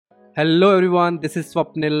Hello, everyone. This is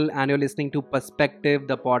Swapnil, and you're listening to Perspective,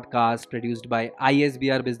 the podcast produced by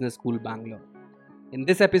ISBR Business School, Bangalore. In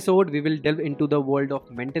this episode, we will delve into the world of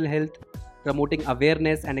mental health, promoting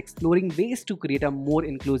awareness and exploring ways to create a more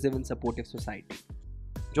inclusive and supportive society.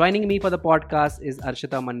 Joining me for the podcast is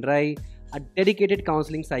Arshita Mandrai, a dedicated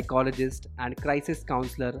counseling psychologist and crisis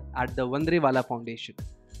counselor at the Vandrewala Foundation.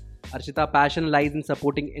 Arshita's passion lies in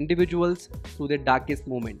supporting individuals through their darkest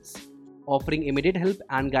moments, offering immediate help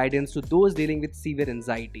and guidance to those dealing with severe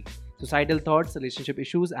anxiety, suicidal thoughts, relationship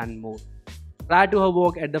issues, and more. Prior to her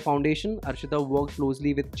work at the foundation, Arshita worked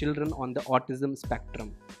closely with children on the autism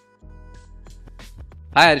spectrum.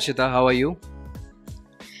 Hi Arshita, how are you?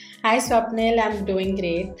 Hi Swapnil, I'm doing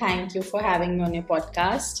great. Thank you for having me on your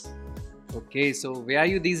podcast. Okay, so where are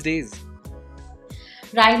you these days?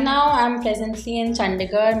 Right now, I'm presently in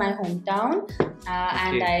Chandigarh, my hometown,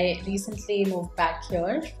 and Okay, I recently moved back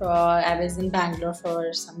here. I was in Bangalore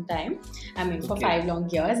for some time. For okay. 5 long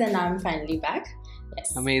years, and now I'm finally back.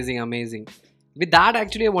 Yes. Amazing, amazing. With that,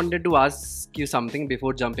 actually, I wanted to ask you something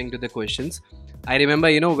before jumping to the questions. I remember,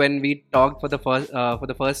 when we talked for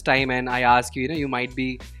the first time, and I asked you, you might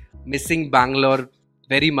be missing Bangalore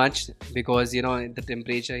very much because the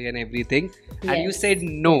temperature here and everything, and you said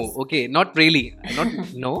Yes. no. Yes. Okay, not really, not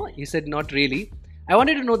no. You said not really. I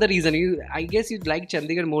wanted to know the reason. I guess you'd like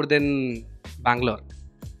Chandigarh more than Bangalore.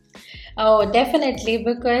 Oh, definitely.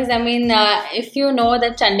 Because if you know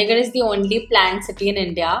that Chandigarh is the only planned city in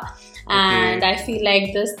India, and Okay, I feel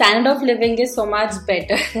like the standard of living is so much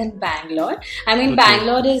better than Bangalore. okay,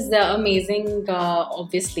 Bangalore is amazing,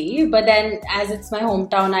 obviously, but then as it's my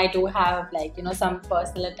hometown, I do have some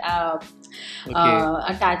personal okay.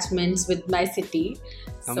 attachments with my city.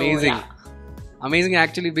 So Amazing. yeah. Amazing,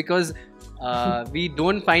 actually, because we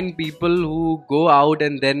don't find people who go out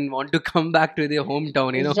and then want to come back to their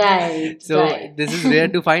hometown. Right, So right. this is rare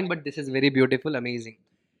to find, but this is very beautiful, amazing.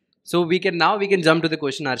 So we can jump to the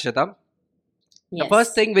question, Arshita. The first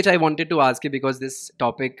Yes, thing which I wanted to ask you, because this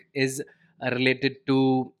topic is related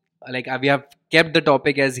to, like, we have kept the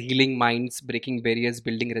topic as healing minds, breaking barriers,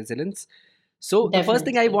 building resilience. So the first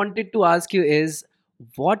thing I definitely. wanted to ask you is,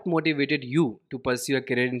 what motivated you to pursue a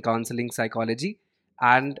career in counseling psychology,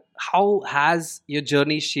 and how has your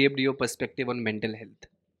journey shaped your perspective on mental health?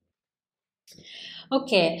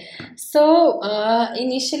 Okay, so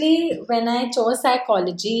initially when I chose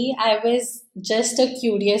psychology, I was just a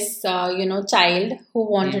curious, child who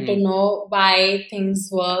wanted to Mm-hmm. know why things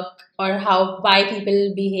work or why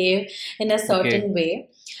people behave in a Okay. certain way,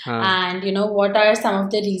 Huh. and what are some of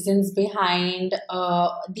the reasons behind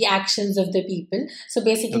the actions of the people. So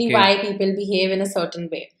basically, Okay. why people behave in a certain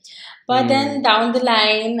way. But then Hmm. down the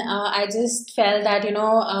line, I just felt that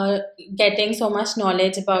getting so much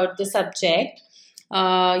knowledge about the subject,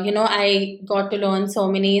 I got to learn so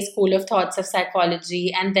many school of thoughts of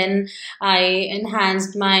psychology, and then I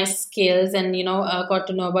enhanced my skills and got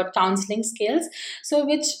to know about counseling skills. So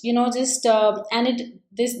which just and it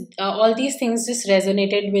this all these things just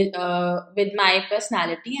resonated with my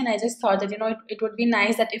personality, and I just thought that it would be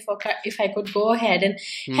nice that if I could go ahead and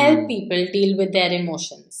help Hmm. people deal with their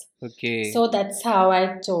emotions. Okay. So that's how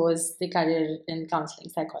I chose the career in counseling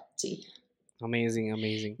psychology. Amazing.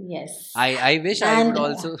 Amazing. Yes. I wish I would And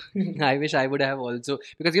also I wish I would have also,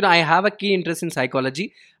 because I have a key interest in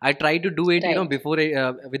psychology. I try to do it right. before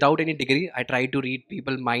without any degree. I try to read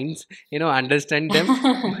people minds, understand them.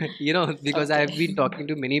 Because I have been Okay. talking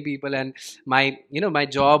to many people, and my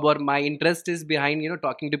job or my interest is behind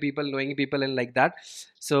talking to people, knowing people, and like that.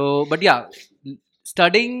 So but yeah,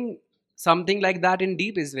 studying something like that in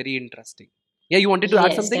deep is very interesting. Yeah, you wanted to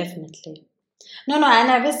add Yes, something? definitely. No, no,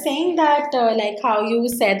 and I was saying that, like how you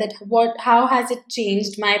said that, how has it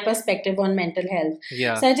changed my perspective on mental health?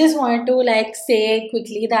 Yeah. So I just wanted to like say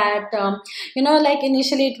quickly that, like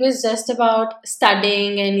initially it was just about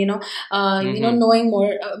studying and Mm-hmm. knowing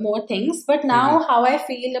more things. But Mm-hmm. now how I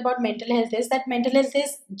feel about mental health is that mental health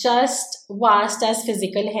is just vast as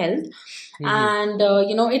physical health, Mm-hmm. and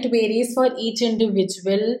it varies for each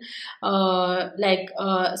individual,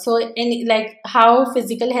 so in like how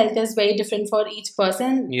physical health is very different for each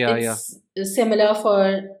person, Yeah, yeah. it's similar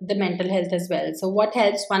for the mental health as well. So what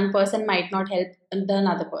helps one person might not help the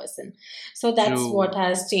another person. So that's True. what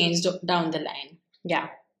has changed down the line. Yeah.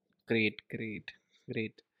 Great, great,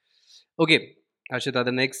 great. Okay, Ashita,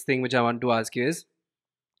 the next thing which I want to ask you is,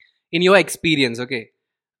 in your experience, okay,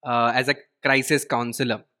 as a crisis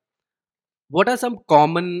counselor, what are some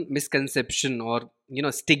common misconception or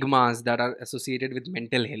stigmas that are associated with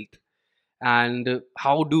mental health, and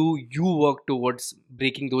how do you work towards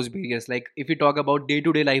breaking those barriers? Like, if you talk about day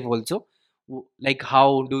to day life also, like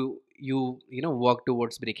how do you work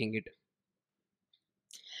towards breaking it?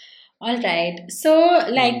 All right. So,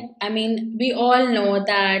 like, Mm-hmm. I mean, we all know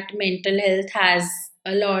that mental health has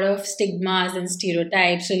a lot of stigmas and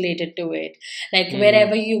stereotypes related to it. Like, Mm-hmm.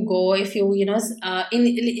 wherever you go, if you,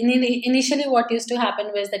 initially what used to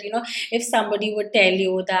happen was that, if somebody would tell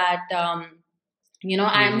you that, I'm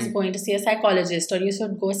Mm-hmm. going to see a psychologist or you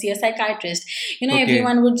should go see a psychiatrist, Okay.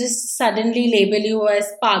 everyone would just suddenly label you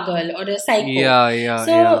as pagal or a psycho. Yeah, yeah, yeah.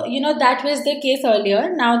 So, that was the case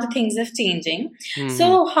earlier. Now the things are changing. Mm-hmm.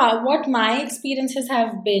 So, what my experiences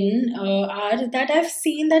have been are that I've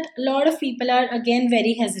seen that a lot of people are again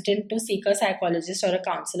very hesitant to seek a psychologist or a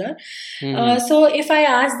counselor. Mm-hmm. So if I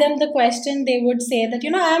ask them the question, they would say that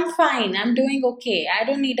I'm fine, I'm doing okay, I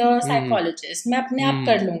don't need a Mm-hmm. psychologist. मैं अपने आप Mm-hmm.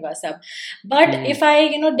 कर लूँगा सब. But Mm-hmm. if I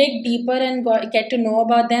dig deeper and get to know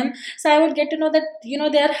about them, so I would get to know that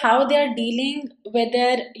they're how they are dealing with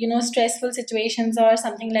their stressful situations or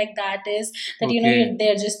something like that is that Okay.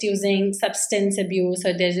 they're just using substance abuse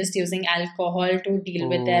or they're just using alcohol to deal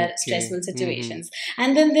with their Okay. stressful Mm-hmm. situations,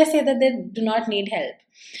 and then they say that they do not need help.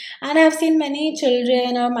 And I've seen many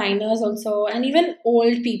children or minors also, and even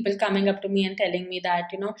old people coming up to me and telling me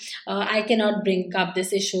that, I cannot bring up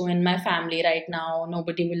this issue in my family right now.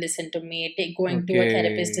 Nobody will listen to me. Going to a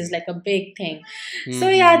therapist is Okay. like a big thing. So,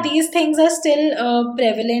 yeah, Mm-hmm. these things are still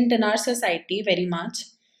prevalent in our society very much.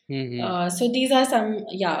 Mm-hmm. So these are some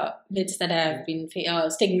bits that I have been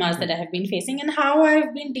stigmas that I have been facing, and how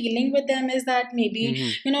I've been dealing with them is that maybe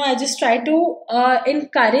Mm-hmm. I just try to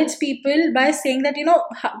encourage people by saying that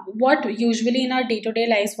what usually in our day to day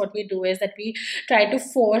lives what we do is that we try to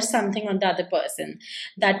force something on the other person.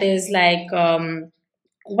 That is like.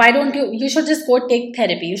 Why don't you should just go take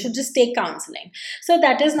therapy, you should just take counseling. So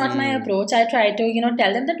that is not my Mm-hmm. approach. I try to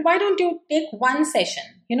tell them that why don't you take one session.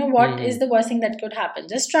 What Mm-hmm. is the worst thing that could happen?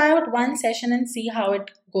 Just try out one session and see how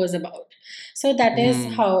it goes about. So that is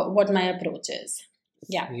Mm-hmm. how what my approach is.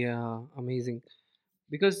 Yeah. Yeah, amazing.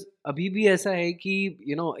 Because अभी भी ऐसा है कि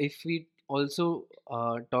if we also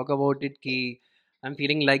talk about it कि I'm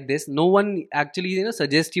feeling like this, no one actually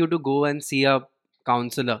suggest you to go and see a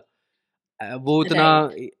counselor. वो उतना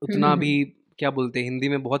Right. उतना भी क्या बोलते हैं हिंदी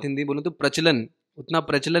में, बहुत हिंदी बोलूँ तो प्रचलन, उतना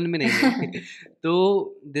प्रचलन में नहीं है. तो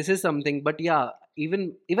this is something, but yeah,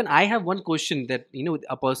 even I have one question that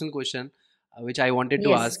a personal question which I wanted to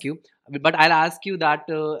Yes. ask you, but I'll ask you that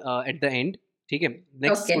at the end. ठीक है.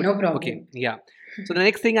 Next Okay, no okay, problem. yeah. So the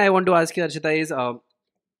next thing I want to ask you, Archita, is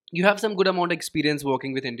you have some good amount of experience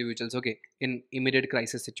working with individuals, okay, in immediate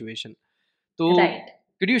crisis situation. So Right.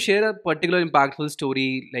 could you share a particular impactful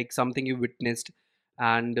story, like something you witnessed,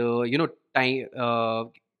 and time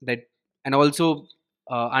that, and also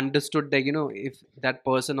understood that if that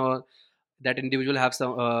person or that individual have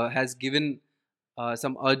some has given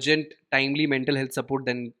some urgent, timely mental health support,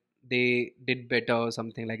 then they did better or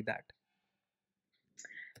something like that.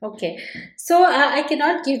 Okay, so I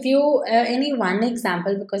cannot give you any one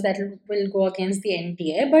example because that will go against the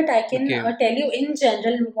NDA, but I can Okay. tell you in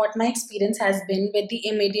general what my experience has been with the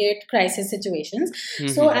immediate crisis situations.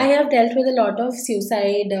 So I Mm-hmm. have dealt with a lot of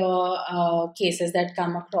suicide cases that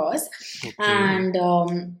come across, Okay. and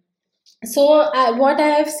so what I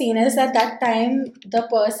have seen is at that time the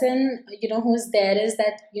person who's there is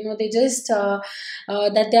that they just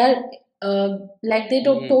that they are like they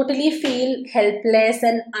don't Mm-hmm. totally feel helpless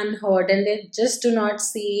and unheard, and they just do not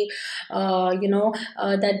see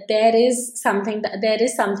that there is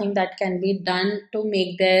something that can be done to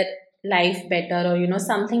make their life better, or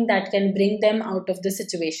something that can bring them out of the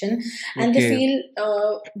situation, and they Okay.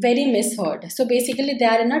 feel very misheard. So basically they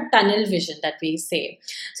are in a tunnel vision that we say.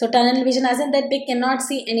 So tunnel vision, as in that they cannot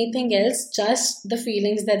see anything else, just the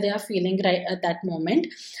feelings that they are feeling right at that moment,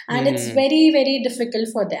 and it's Mm-hmm. very very difficult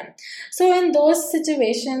for them. So in those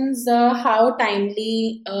situations, how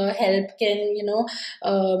timely help can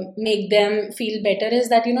make them feel better is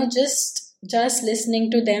that just listening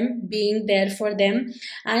to them, being there for them,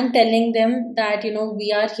 and telling them that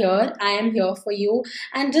we are here, I am here for you,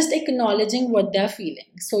 and just acknowledging what they're feeling.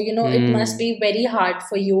 So it must Mm-hmm. be very hard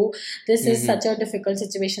for you. This is Mm-hmm. such a difficult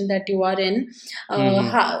situation that you are in. Mm-hmm.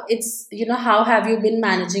 How it's how have you been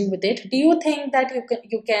managing with it? Do you think that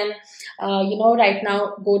you can right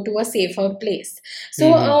now go to a safer place?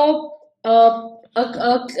 So Mm-hmm.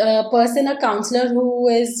 a person, a counselor who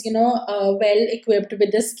is well equipped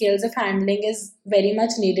with the skills of handling is very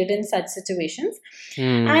much needed in such situations.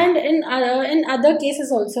 Mm-hmm. And in other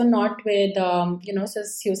cases also, not with so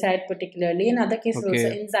suicide particularly, in other cases also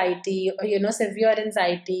Okay. anxiety, or severe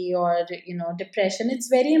anxiety, or depression, it's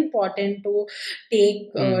very important to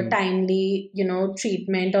take Mm-hmm. timely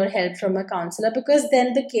treatment or help from a counselor, because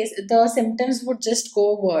then the symptoms would just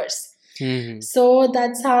go worse. Hmm. So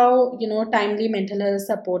that's how, timely mental health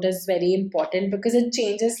support is very important because it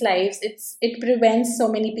changes lives. It prevents so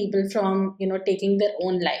many people from, taking their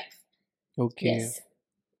own life. Okay. Yes.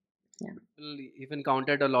 Yeah. Well, you've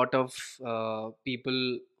encountered a lot of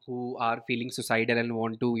people who are feeling suicidal and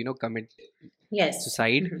want to, commit Yes.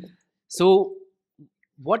 suicide. Mhm. So,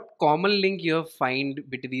 what common link you have find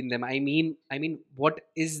between them? I mean, what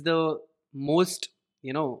is the most,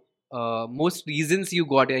 most reasons you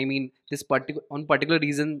got? I mean, this particular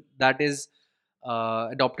reason that is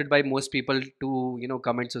adopted by most people to,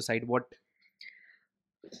 commit suicide. What?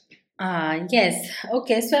 Yes.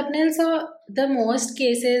 Okay, Swapnil. So the most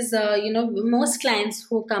cases, most clients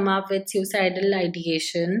who come up with suicidal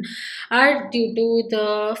ideation are due to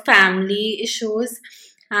the family issues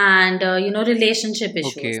and relationship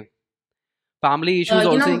issues. Okay. Family issues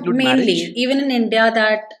also include Mainly marriage. even in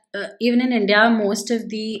India, most of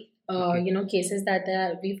the Okay. cases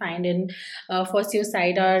that we find in for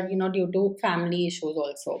suicide are due to family issues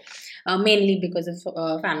also, mainly because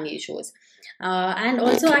of family issues. And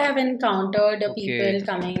also, I have encountered people Okay.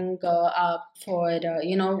 coming up for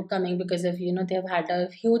coming because of they've had a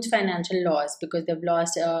huge financial loss because they've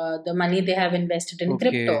lost the money they have invested in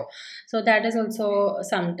crypto. Okay. So that is also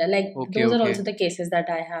some like Okay. those are also Okay. the cases that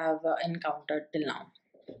I have encountered till now.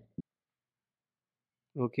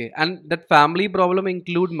 Okay. And that family problem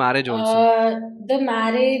include marriage also. The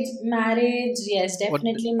marriage, yes, What?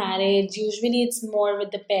 definitely marriage. Usually, it's more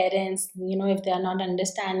with the parents. If they are not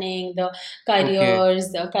understanding the Okay.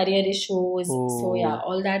 careers, the career issues. So yeah, Oh.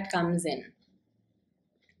 all that comes in.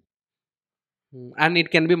 And it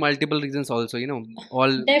can be multiple reasons also.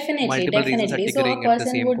 All Definitely, multiple reasons are definitely. So a triggering at the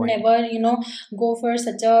person same would point. never, go for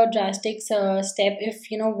such a drastic step if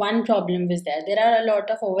one problem is there. There are a lot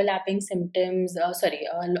of overlapping symptoms.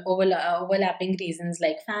 Overlapping reasons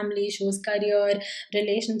like family issues, career,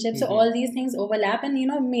 relationships. So Hmm. all these things overlap, and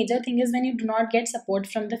major thing is when you do not get support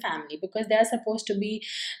from the family because they are supposed to be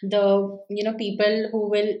the people who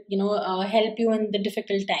will help you in the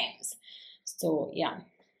difficult times. So yeah.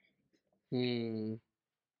 Hmm.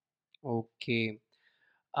 Okay.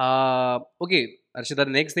 Okay, Arshita, the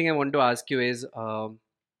next thing I want to ask you is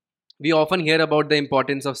we often hear about the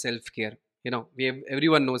importance of self care.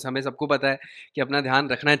 Everyone knows, हमें सबको पता है कि अपना ध्यान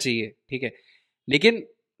रखना चाहिए, ठीक है. लेकिन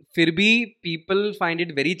फिर भी people find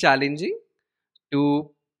it very challenging to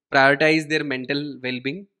prioritize their mental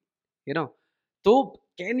well-being. you know तो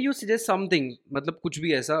can you suggest something, मतलब कुछ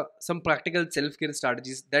भी ऐसा, some practical self care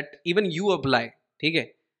strategies that even you apply, ठीक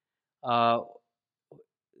है, uh,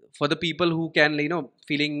 for the people who can,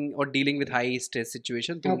 feeling or dealing with high stress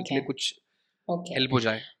situation, तो उनके लिए Okay. कुछ Okay. help हो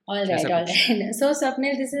जाए, All ऐसा right, all कुछ. right. So,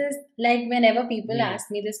 Swapnil, this is like whenever people Hmm.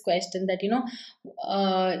 ask me this question that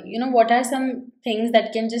what are some things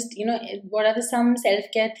that can just what are the some self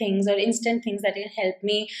care things or instant things that can help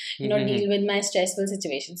me Hmm. deal with my stressful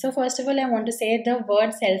situation. So, first of all, I want to say the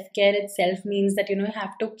word self care itself means that you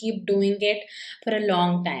have to keep doing it for a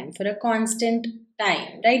long time, for a constant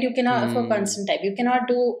time, right? You cannot for Hmm. constant time. You cannot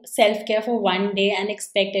do self care for one day and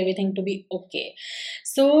expect everything to be okay.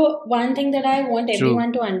 So one thing that I want True.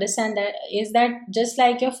 everyone to understand that is that just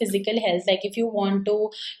like your physical health, like if you want to,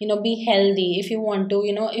 be healthy, if you want to,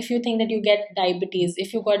 if you think that you get diabetes,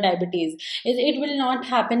 if you got diabetes, it will not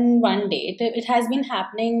happen one day. It has been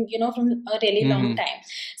happening, from a really long Hmm. time.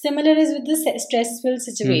 Similar is with the stressful Hmm.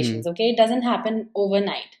 situations. Okay, it doesn't happen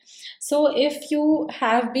overnight. So if you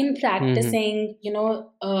have been Hmm. practicing,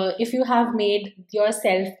 if you have made your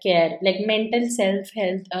self care, like mental self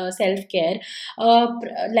care,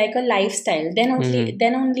 like a lifestyle, Hmm.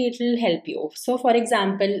 then only it will help you. So for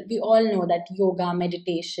example, we all know that yoga,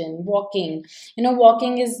 meditation,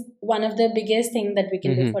 walking is one of the biggest thing that we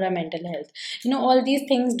can do Hmm. for our mental health. All these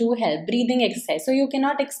things do help. Breathing exercise, so you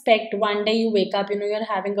cannot expect one day you wake up, you're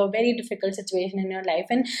having a very difficult situation in your life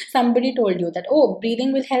and somebody told you that, oh,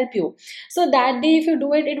 breathing will help you. So that day if you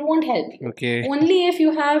do it, it won't help you. Okay. Only if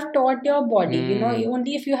you have taught your body, Hmm.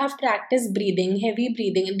 only if you have practiced breathing, heavy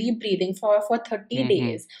breathing, deep breathing for 30 Hmm.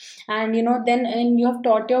 days, and then and you have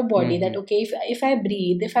taught your body that Hmm. okay, if I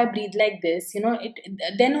breathe like this,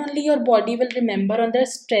 then only your body will remember on the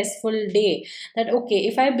stressful day that okay,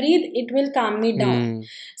 if I breathe, it will calm me down. Hmm.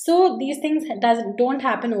 So these things don't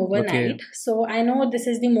happen Okay. overnight. So I know this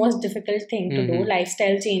is the most difficult thing to do. Hmm.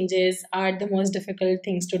 Lifestyle changes are the most difficult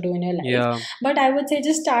things to do in your life. Yeah. But I would say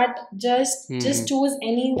just start, just Hmm. choose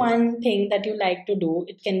any one thing that you like to do.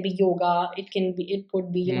 It can be yoga, it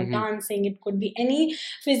could be Hmm. dancing, it could be any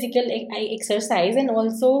physical exercise. And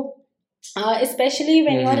also especially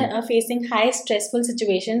when you're Mm-hmm. facing high stressful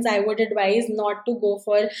situations, I would advise not to go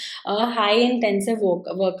for high intensive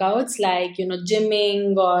workouts like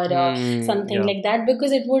gymming or something Yeah. like that,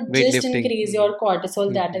 because it would just Weightlifting. increase Mm-hmm. your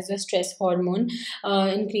cortisol, that Mm-hmm. is your stress hormone,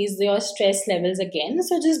 increase your stress levels again.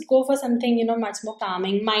 So just go for something much more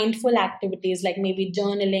calming, mindful activities like maybe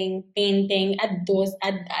journaling, painting at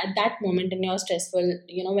that moment in your stressful,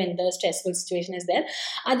 when the stressful situation is there.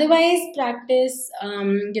 Otherwise, practice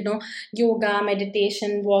yoga,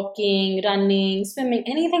 meditation, walking, running, swimming,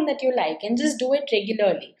 anything that you like, and just do it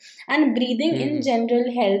regularly. And breathing in Mm-hmm.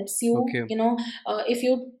 general helps you. Okay. If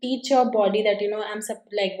you teach your body that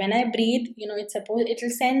like when I breathe, it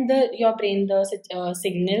will send your brain the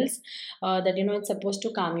signals that it's supposed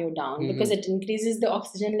to calm you down, because Mm-hmm. it increases the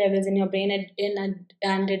oxygen levels in your brain,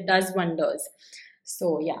 and it does wonders. So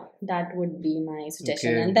yeah, that would be my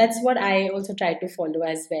suggestion, Okay. and that's what I also try to follow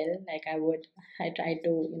as well. Like I try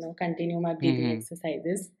to continue my breathing Mm-hmm.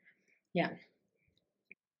 exercises. Yeah.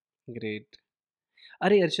 Great.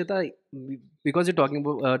 अरे Arshita, because you talking a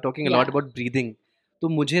lot Yeah. About breathing, तो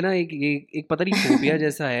मुझे ना एक पता नहीं phobia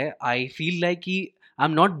जैसा है. I feel like कि I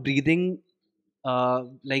am not breathing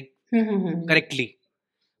like correctly.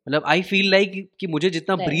 मतलब आई फील लाइक कि मुझे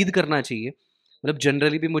जितना Right. ब्रीद करना चाहिए, मतलब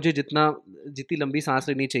जनरली भी मुझे जितनी लंबी सांस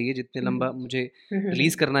लेनी चाहिए, जितने लंबा Mhm. मुझे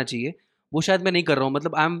रिलीज Mhm. करना चाहिए, वो शायद मैं नहीं कर रहा हूँ.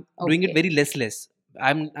 मतलब I am doing it very Okay. Less.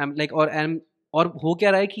 I am like, और हो क्या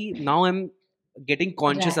रहा है कि now I am getting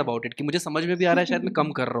conscious Right. About it, कि मुझे समझ में भी आ रहा है शायद मैं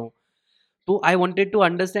कम कर रहा हूँ. तो आई वांटेड टू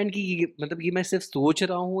अंडरस्टैंड कि मतलब ये मैं सिर्फ सोच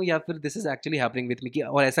रहा हूँ या फिर this is actually happening with me, कि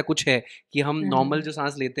और ऐसा कुछ है कि हम नॉर्मल Mhm. जो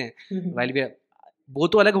सांस लेते हैं वाइल Mhm. वी, वो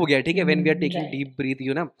तो अलग हो गया, ठीक है, when we are taking Right. Deep breath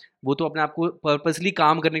ना, वो तो अपने आप को पर्पसली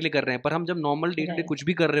काम करने के लिए कर रहे हैं. पर हम जब normal day to day Right. कुछ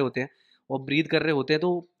भी कर रहे होते हैं और ब्रीथ कर रहे होते हैं,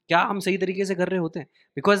 तो क्या हम सही तरीके से कर रहे होते हैं?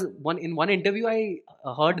 Because one interview I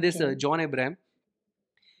heard this Okay. John Abraham.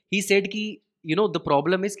 He said कि द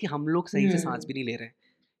प्रॉब्लम इज कि हम लोग सही से सांस Hmm. भी नहीं ले रहे हैं.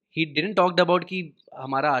 ही डिडंट टॉक्ड अबाउट कि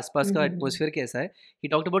हमारा आसपास का Mhm. एटमॉस्फेयर कैसा है. ही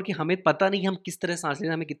टॉक्ड अबाउट कि हमें पता नहीं हम किस तरह सांस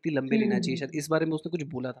लेना, हमें कितनी लंबे लेना चाहिए, शायद Mhm. इस बारे में उसने कुछ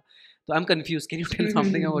बोला था. तो I am confuse, can you tell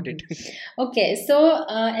something about it? Okay, सो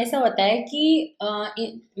ऐसा होता है कि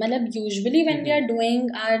मतलब usually when we are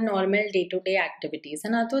doing our normal day to day activities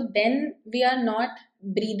है ना, तो then we are not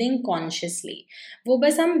breathing consciously. वो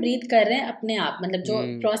बस हम ब्रीथ कर रहे हैं अपने आप, मतलब जो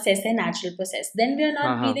प्रोसेस है natural process, then we are not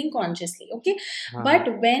हाँ हाँ ब्रीदिंग कॉन्शियसली. ओके. हाँ हाँ. But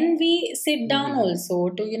when we sit down also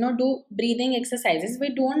to do breathing exercises, we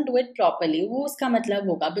don't do it properly. वो उसका मतलब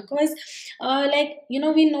होगा, बिकॉज लाइक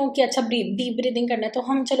वी नो कि अच्छा डीप ब्रीदिंग करना है, तो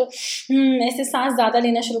हम चलो ऐसे सांस ज्यादा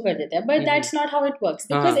लेना शुरू कर देते हैं. But that's not how it works,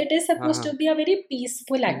 हाँ बिकॉज हाँ इट इज हाँ सपोज हाँ. To be a very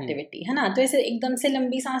peaceful hmm activity, है ना. तो ऐसे एकदम से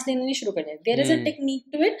लंबी सांस लेनी नहीं शुरू कर देते. There is a hmm technique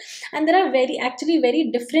to it, and there are very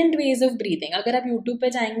different ways of breathing. अगर आप यूट्यूब पे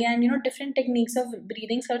जाएंगे and different techniques of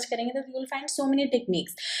breathing search करेंगे, तो you will find so many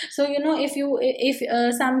techniques. So if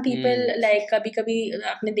some people hmm. Like, कभी कभी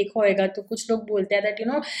आपने देखा होगा, तो कुछ लोग बोलते हैं that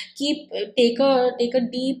keep take a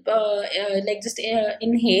deep like just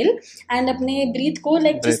inhale, and अपने breathe को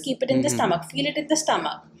like just breath. keep it in the stomach, feel it in the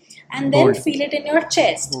stomach, and then hold. feel it in your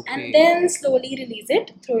chest, okay. and then slowly release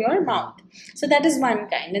it through your hmm. mouth. So that is one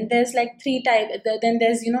kind. And there's like three type. Then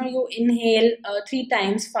there's you inhale three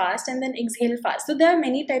times fast and then exhale fast. So there are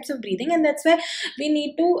many types of breathing, and that's why we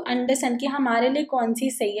need to understand कि हमारे लिए कौन सी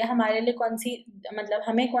सही है, हमारे लिए कौन सी मतलब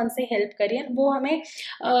हमें कौन से हेल्प करिए, वो हमें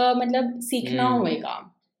मतलब सीखना हम्म. होएगा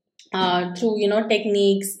थ्रू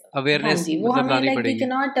टेक्निक्स. हाँ अवेयरनेस जी, वो मतलब हमें लानी लाइक वी पड़ेगी. कैन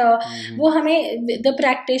नॉट, हम्म. वो हमें the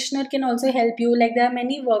practitioner can also help you. Like there are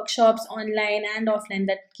many workshops online and offline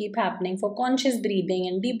that keep happening for conscious breathing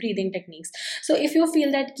and deep breathing techniques. So if you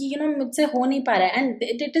feel that कि मुझसे हो नहीं पा रहा है, and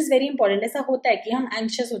it is very important. ऐसा होता है कि हम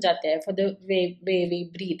एंशियस हो जाते हैं for the way way we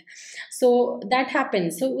breathe. So that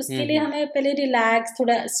happens. सो उसके लिए हम्म. हमें पहले रिलैक्स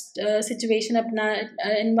थोड़ा सिचुएशन अपना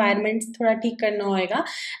एनवायरनमेंट थोड़ा ठीक करना होएगा,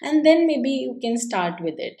 and then maybe you can start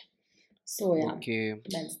with it. So yeah, okay.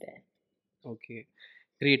 that's there. Okay.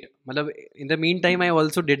 Great. मतलब in the mean time I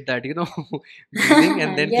also did that, breathing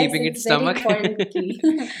and then Yes, keeping it it's very stomach. important कि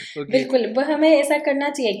okay. बिल्कुल वो हमें ऐसा करना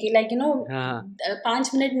चाहिए कि like हाँ.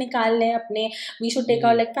 5 मिनट निकाल लें अपने. We should take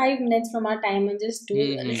out hmm. like 5 minutes from our time and just do a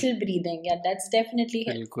hmm. little breathing. Yeah, that's definitely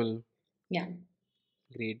helpful. बिल्कुल. Yeah.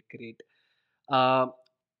 Great great.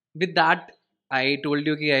 With that I told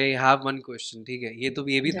you कि I have one question, ठीक है,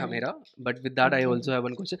 ये भी था Right. मेरा. But with that I Okay. Also have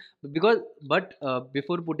one question, because but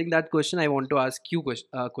before putting that question I want to ask you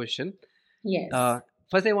question. Yes.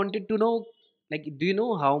 First I wanted to know, like do you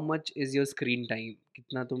know how much is your screen time,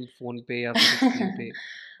 कितना तुम phone पे या फिर screen पे?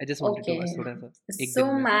 I just wanted to Okay. Ask थोड़ा सा, एक So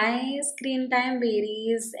दिन में. my screen time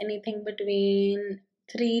varies anything between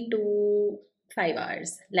 3 to 5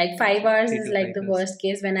 hours. Like 5 hours Three is to like five the hours. worst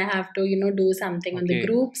case when I have to, do something on the Okay.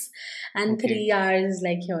 groups, and Okay. 3 hours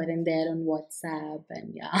like here and there on WhatsApp,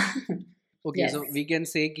 and yeah. Okay. Yes. So we can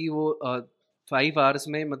say कि वो 5 hours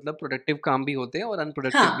में मतलब productive काम भी होते हैं और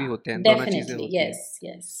unproductive भी Huh. होते हैं, दोनों चीज़ें Definitely. होती हैं. Yes.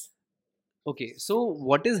 Yes. Okay, so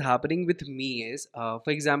what is happening with me is,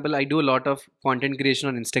 for example, I do a lot of content creation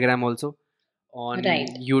on Instagram also, on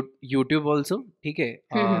Right. YouTube also, ठीक है,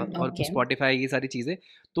 और Okay. Spotify, ये सारी चीज़ें.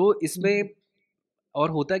 तो Mhm. इसमें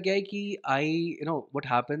और होता क्या है कि what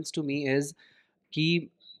happens to me is कि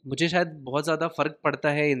मुझे शायद बहुत ज़्यादा फ़र्क पड़ता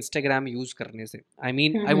है इंस्टाग्राम यूज़ करने से. I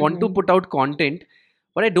mean, I want to put out content,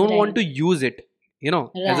 but I don't want Right. to use it,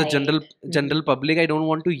 as a Right. general public, I don't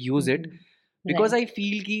want to use it because Right. I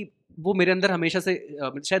feel कि वो मेरे अंदर हमेशा से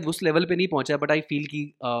शायद उस level पे नहीं पहुंचा, बट आई फील कि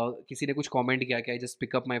किसी ने कुछ कमेंट किया कि I just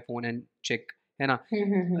pick up my phone and check, है ना.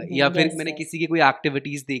 या फिर Yes. मैंने Yes. किसी की कोई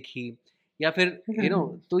एक्टिविटीज़ देखी, या फिर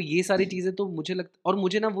तो ये सारी चीज़ें तो मुझे लगता, और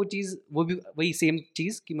मुझे ना वो चीज़, वो भी वही सेम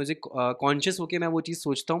चीज़ कि मुझे कॉन्शियस होके मैं वो चीज़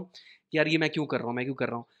सोचता हूँ कि यार ये मैं क्यों कर रहा हूँ, मैं क्यों कर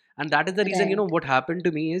रहा हूँ. And that is the reason, Right. What happened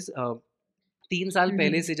to me is, 3 साल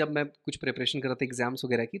पहले Mhm. से जब मैं कुछ प्रिपरेशन कर रहा था एग्जाम्स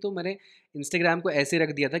वगैरह की, तो मैंने इंस्टाग्राम को ऐसे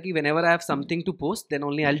रख दिया था कि whenever I have something to post then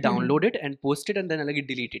only I download it and post it and then I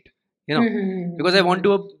delete it, because I want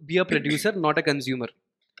to be a producer not a consumer.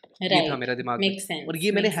 ये था Right. मेरा दिमाग में. Makes और sense.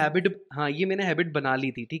 ये मैंने Makes sense. Habit, हाँ ये मैंने हैबिट बना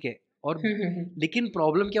ली थी, ठीक है. और लेकिन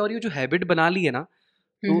प्रॉब्लम क्या हो रही है, जो हैबिट बना ली है ना,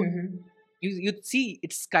 तो you see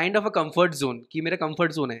it's kind of a comfort zone, कि मेरा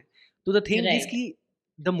कंफर्ट जोन है. तो द थिंग इज Right. कि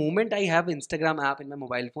the moment I have Instagram app in my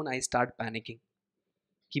mobile phone I start panicking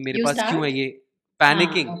कि मेरे You पास क्यों है start? ये.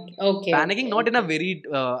 Panicking, Okay. Okay. Panicking Okay. Not in a Okay. Very,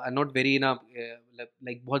 not very in a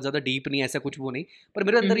like बहुत ज़्यादा deep नहीं, ऐसा कुछ वो नहीं, पर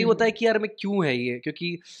मेरे अंदर ये होता है Mhm. कि यार मैं क्यों है ये,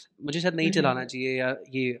 क्योंकि मुझे शायद नहीं चलाना Mhm. चाहिए, या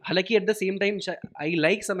ये, हालांकि at the same time I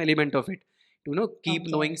like some element of it, to keep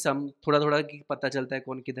Okay. Knowing some, थोड़ा थोड़ा कि पता चलता है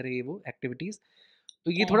कौन किधर है, ये वो एक्टिविटीज़.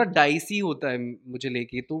 तो ये थोड़ा Right. डाइसी होता है मुझे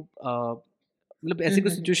लेके. तो मतलब ऐसे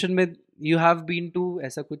कुछ Mhm. सिचुएशन में यू हैव बीन टू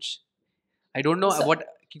ऐसा कुछ, I don't know So, what,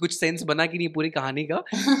 कि कुछ सेंस बना कि नहीं पूरी कहानी का,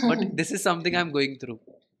 but this is something I am going through.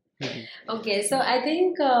 okay, so I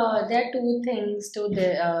think there are two things to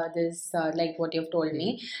this, like what you've told me.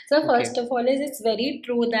 So okay. first of all, is it's very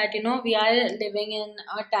true that we are living in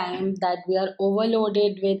a time that we are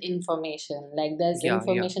overloaded with information. Like there's या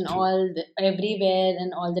information true. everywhere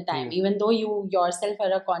and all the time. True. Even though you yourself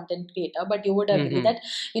are a content creator, but you would agree that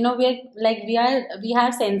we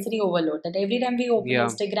have sensory overload. That every time we open या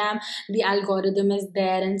Instagram, the algorithm is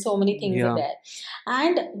there and so many things are या there.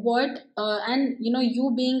 And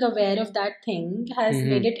you being aware of that thing has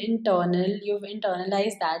made it internal. You've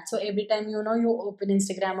internalized that, so every time you open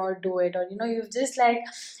Instagram or do it, or you've just like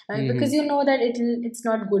because you know that it's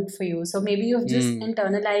not good for you, so maybe you've just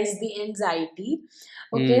internalized the anxiety.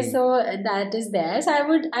 Okay, so that is there. So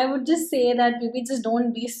I would just say that maybe just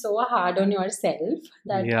don't be so hard on yourself,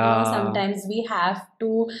 that या sometimes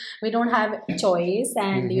we don't have choice,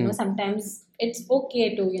 and sometimes it's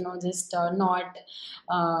okay to just not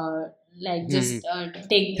uh, just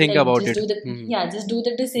take, think like, about just it. do the, yeah, just do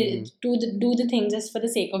the do the thing just for the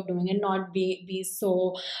sake of doing it, not be so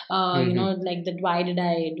like that, why did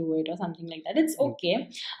I do it or something like that. It's okay.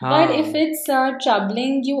 But if हाँ. it's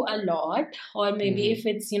troubling you a lot, or maybe if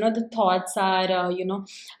it's the thoughts are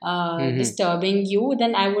disturbing you,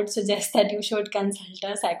 then I would suggest that you should consult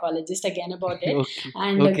a psychologist again about it, okay.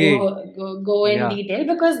 and okay. go in या. detail.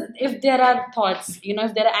 Because if there are thoughts,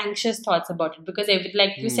 if there are anxious thoughts about it, because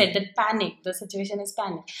like you said, that panic, the situation is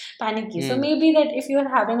panicky. So maybe that if you're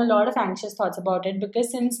having a lot of anxious thoughts about it, because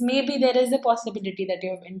since maybe there is a possibility that you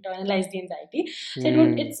have internalized the anxiety, so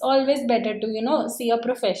it's always better to see a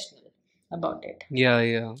professional about it. Yeah.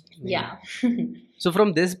 Yeah. So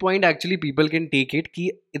from this point actually people can take it कि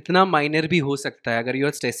इतना minor भी हो सकता है, अगर you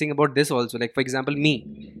are stressing about this also, like for example me,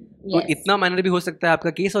 तो Yes. इतना minor भी हो सकता है आपका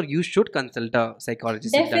केस, और you should consult a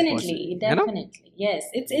psychologist if that Definitely, possible, है ना. definitely. Yes,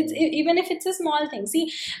 even if it's a small thing. See,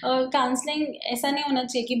 counseling ऐसा नहीं होना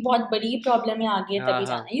चाहिए कि बहुत बड़ी प्रॉब्लम में आ गई है हाँ तभी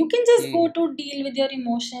हाँ. जाना. You can just go to deal with your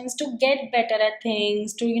emotions, to get better at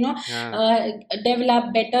things, to हाँ.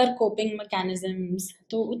 develop better coping mechanisms.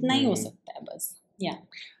 तो उतना ही हो सकता है बस. Yeah.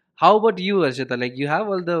 How about you, Arshita? Like, you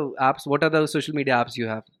have all the apps. What are the social media apps you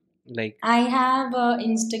have? Like, I have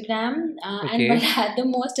Instagram, but okay, the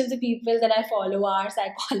most of the people that I follow are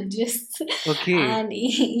psychologists, okay, and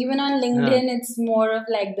even on huh, LinkedIn, it's more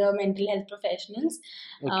of like the mental health professionals.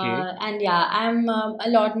 okay, And yeah, I'm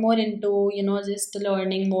a lot more into just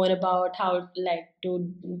learning more about how, like, to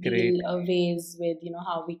great, deal ways with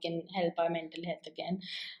how we can help our mental health again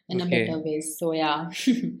in a okay. better ways. So yeah.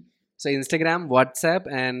 So Instagram, WhatsApp,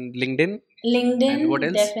 and LinkedIn. And what LinkedIn,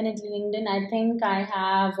 else? definitely LinkedIn. I think I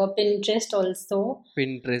have a Pinterest also.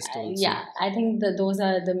 Pinterest also. Yeah, I think those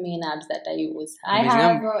are the main apps that I use. I Amazing.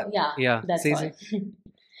 have, yeah, Yeah, that's say, all. say.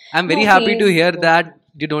 I'm very No, happy to hear Facebook. that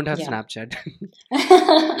you don't have Yeah. Snapchat.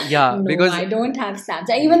 Yeah, No, because I don't have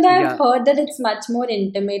Snapchat. Even though I've yeah, heard that it's much more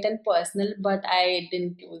intimate and personal, but I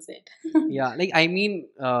didn't use it. yeah, like I mean,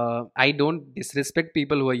 I don't disrespect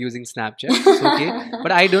people who are using Snapchat. It's okay,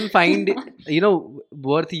 but I don't find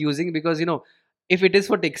worth using because if it is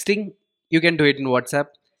for texting, you can do it in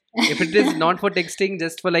WhatsApp. If it is not for texting,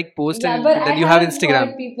 just for like post Yeah, and but I then you have have Instagram.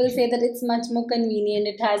 heard people say that it's much more convenient.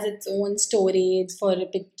 It has its own storage for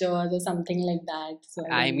pictures or something like that. So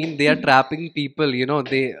I I don't mean, they are know. trapping people.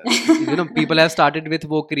 They people have started with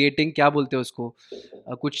वो creating क्या बोलते हैं उसको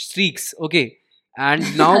कुछ streaks, okay,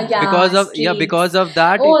 and now Yeah, streaks. because of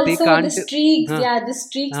that Oh, they also the can't. streaks. Huh, Yeah, the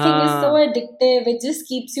streaks thing is so uh, addictive. It just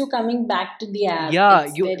keeps you coming back to the app. yeah,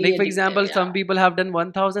 It's you very like for addictive. example, Yeah. some people have done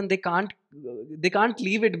 1000. They can't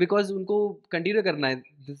leave it because उनको continue करना है.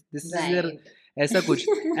 This is their Right. ऐसा कुछ.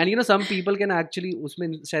 And some people can actually उसमें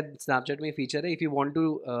शायद Snapchat में feature है, if you want to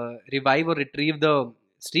revive or retrieve the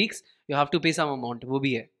streaks, you have to pay some amount. वो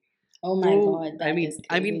भी है. Oh So my God, I that mean, is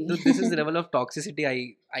this is the crazy. level of toxicity.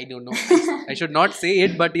 I don't know. I should not say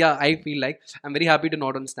it, but yeah, I feel like I'm very happy to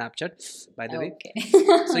not on Snapchat. By the way, Okay.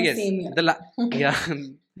 so yes, Same here. yeah,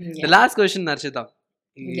 the Yeah. last question, Narshita.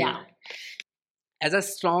 Yeah. As a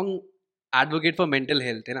strong advocate for mental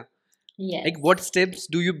health, like Yes. what steps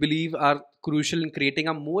do you believe are crucial in creating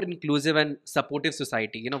a more inclusive and supportive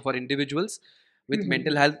society? For individuals with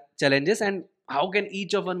mental health challenges, and how can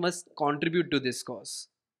each of us contribute to this cause?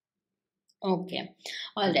 Okay.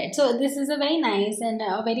 All right. So this is a very nice and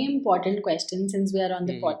a very important question since we are on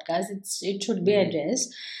the Mhm. podcast. It should be Mhm.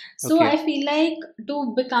 addressed. So Okay. I feel like to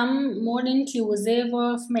become more inclusive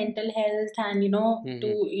of mental health and to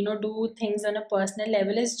Mhm. do things on a personal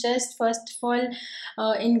level is just first of all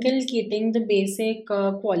inculcating the basic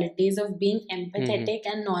qualities of being Mhm.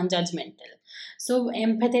 empathetic and non-judgmental. So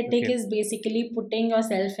empathetic Okay. is basically putting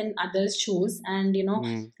yourself in others' shoes and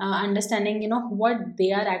Mm. understanding what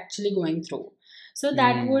they are actually going through. So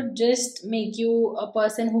that Mm. would just make you a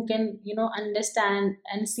person who can understand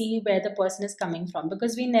and see where the person is coming from,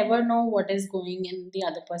 because we never know what is going in the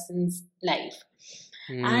other person's life.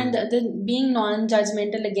 And Mm. the being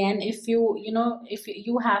non-judgmental, again, if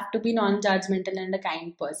you have to be non-judgmental and a kind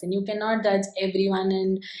person, you cannot judge everyone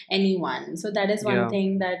and anyone. So that is one Yeah.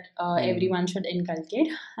 thing that Mm. everyone should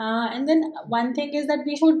inculcate. And then one thing is that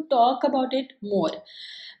we should talk about it more,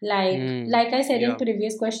 Mm. like I said in Yeah.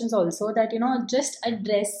 previous questions also, that just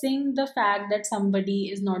addressing the fact that somebody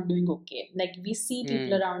is not doing okay. Like we see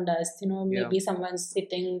people Mm. around us, Yeah. maybe someone's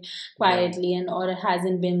sitting Yeah. quietly and or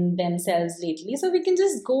hasn't been themselves lately, so we can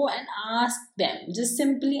just go and ask them. Just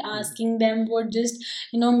simply Mm. asking them would just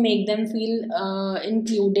make them feel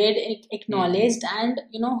included, Mhm. acknowledged, and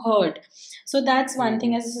heard. So that's one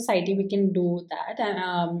thing Mhm. as a society we can do that,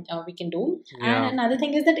 and we can do. And Yeah. another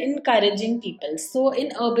thing is that encouraging people. So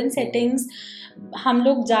in urban Mhm. settings, हम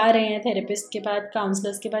लोग जा रहे हैं therapist के पास,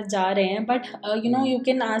 counsellors के पास जा रहे हैं, but Mm. you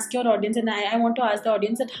can ask your audience, and I want to ask the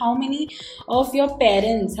audience that how many of your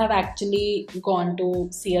parents have actually gone to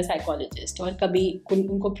see a psychologist, और कभी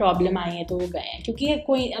उनको प्रॉब्लम आई है तो वो गए हैं. क्योंकि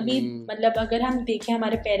कोई अभी Mm. मतलब अगर हम देखें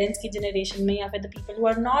हमारे पेरेंट्स की जनरेशन में, या फिर the people who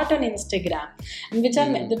are not on Instagram,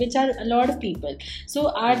 which are a lot of people, so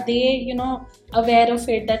are they aware of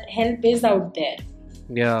it, that help is out there.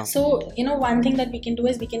 Yeah. So one thing that we can do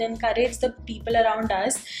is we can encourage the people around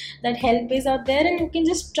us that help is out there, and you can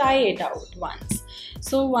just try it out once.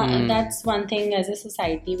 So that's one thing as a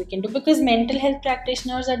society we can do, because mental health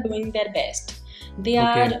practitioners are doing their best. They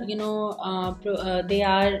are they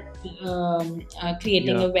are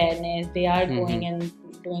creating Yeah. awareness, they are going Mhm. and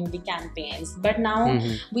doing the campaigns, but now Mhm.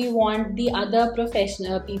 we want the other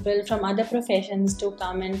professional people from other professions to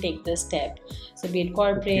come and take this step. So be it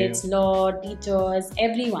corporates, law, teachers,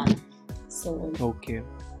 everyone. So Okay.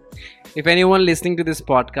 If anyone listening to this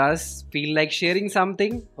podcast feel like sharing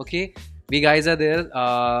something, okay, we guys are there.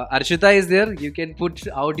 Arshita is there. You can put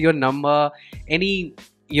out your number,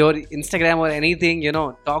 your Instagram or anything.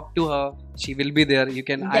 Talk to her. She will be there. You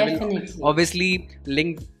can. I will definitely. obviously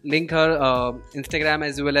link her Instagram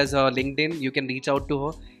as well as her LinkedIn. You can reach out to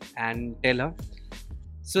her and tell her.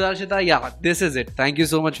 So Arshita, yeah, this is it. Thank you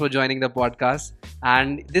so much for joining the podcast.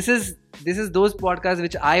 And this is those podcasts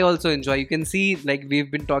which I also enjoy. You can see like we've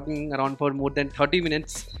been talking around for more than 30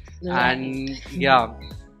 minutes. Right. And yeah.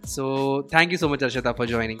 So thank you so much, Arshita, for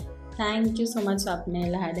joining. Thank you so much,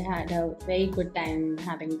 Swapnil. I had a very good time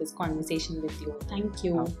having this conversation with you. Thank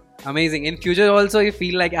you. Amazing. In future also, if you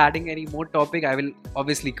feel like adding any more topic, I will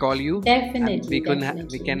obviously call you. Definitely. And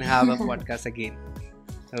we can have a podcast again.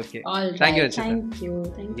 Okay. All right. Thank you, Archita. Thank you.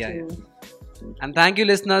 Thank Yeah, you. And thank you,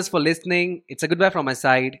 listeners, for listening. It's a goodbye from my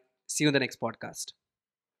side. See you in the next podcast.